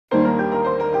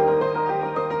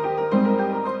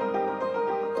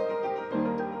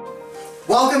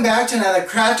Welcome back to another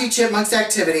Crafty Chipmunks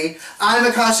activity. I'm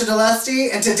Aquasha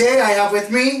DeLusty, and today I have with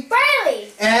me Briley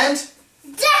and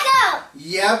Decker.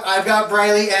 Yep, I've got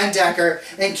Briley and Decker.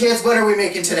 And kids, what are we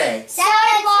making today?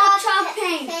 Sidewalk chalk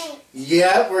paint.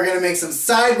 Yep, we're gonna make some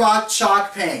sidewalk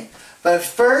chalk paint. But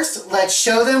first, let's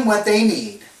show them what they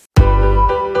need.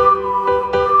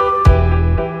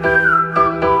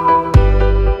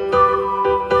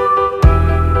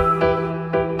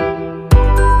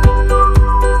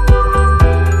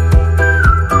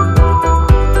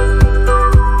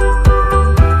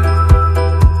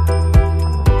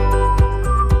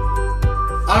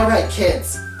 Alright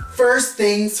kids, first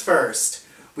things first.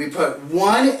 We put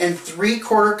 1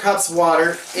 3/4 cups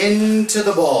water into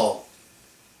the bowl.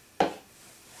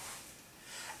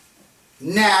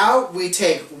 Now we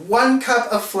take 1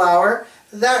 cup of flour,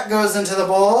 that goes into the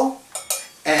bowl,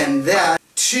 and then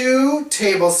 2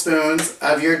 tablespoons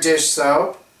of your dish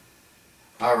soap.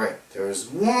 Alright, there's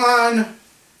 1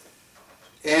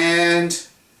 and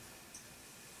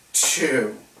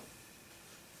 2.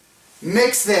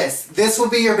 Mix this. This will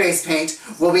be your base paint.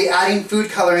 We'll be adding food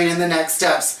coloring in the next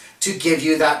steps to give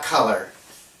you that color.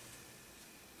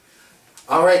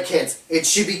 Alright kids, it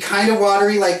should be kind of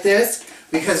watery like this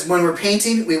because when we're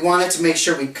painting we want it to make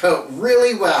sure we coat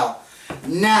really well.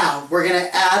 Now we're going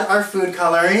to add our food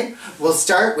coloring. We'll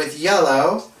start with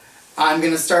yellow. I'm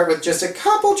going to start with just a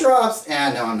couple drops,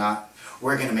 and no I'm not.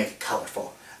 We're going to make it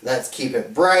colorful. Let's keep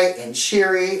it bright and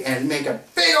cheery and make a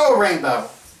big old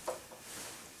rainbow.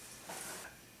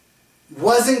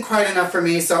 Wasn't quite enough for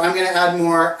me, so I'm going to add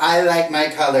more. I like my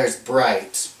colors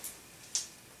bright.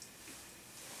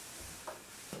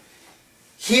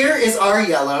 Here is our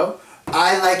yellow.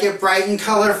 I like it bright and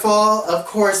colorful, of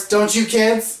course, don't you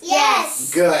kids?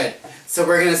 Yes! Good. So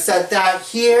we're going to set that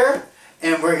here,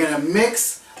 and we're going to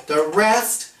mix the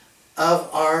rest of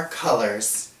our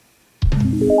colors.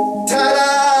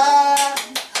 Ta-da!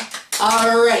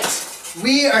 Alright,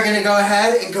 we are going to go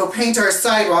ahead and go paint our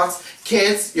sidewalks.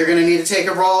 Kids, you're going to need to take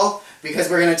a roll because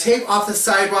we're going to tape off the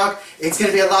sidewalk. It's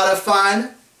going to be a lot of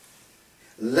fun.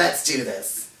 Let's do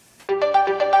this.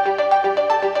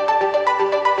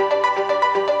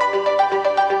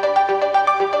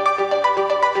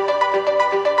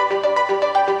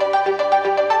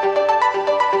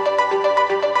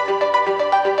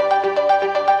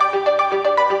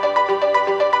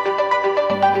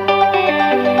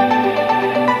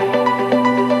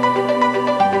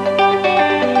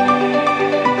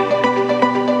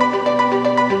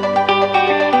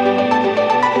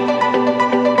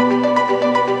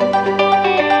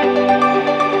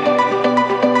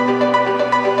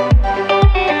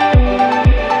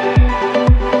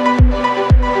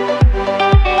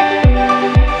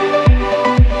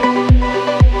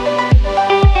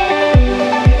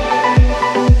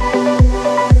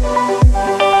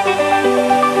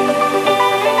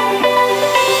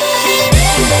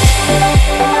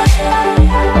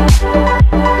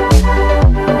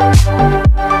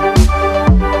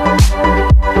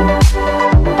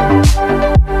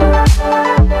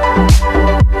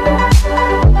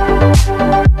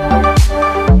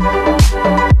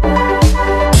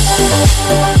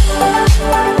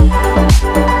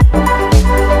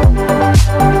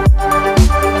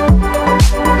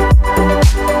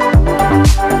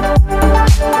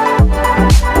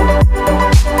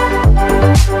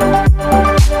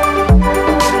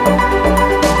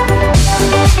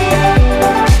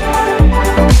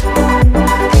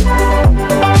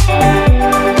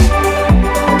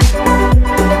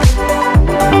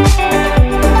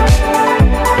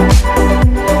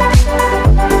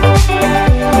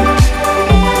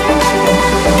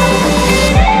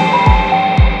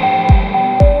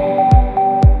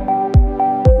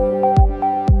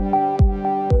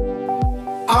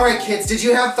 Alright kids, did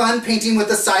you have fun painting with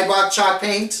the sidewalk chalk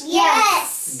paint?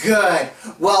 Yes! Good.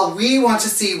 Well, we want to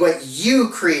see what you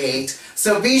create,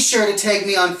 so be sure to tag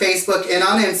me on Facebook and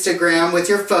on Instagram with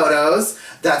your photos.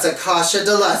 That's Aquasha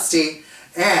DeLusty.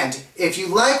 And if you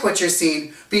like what you're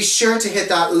seeing, be sure to hit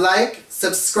that like,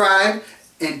 subscribe,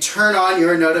 and turn on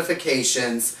your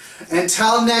notifications.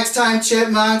 Until next time,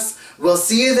 Chipmunks, we'll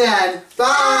see you then.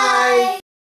 Bye!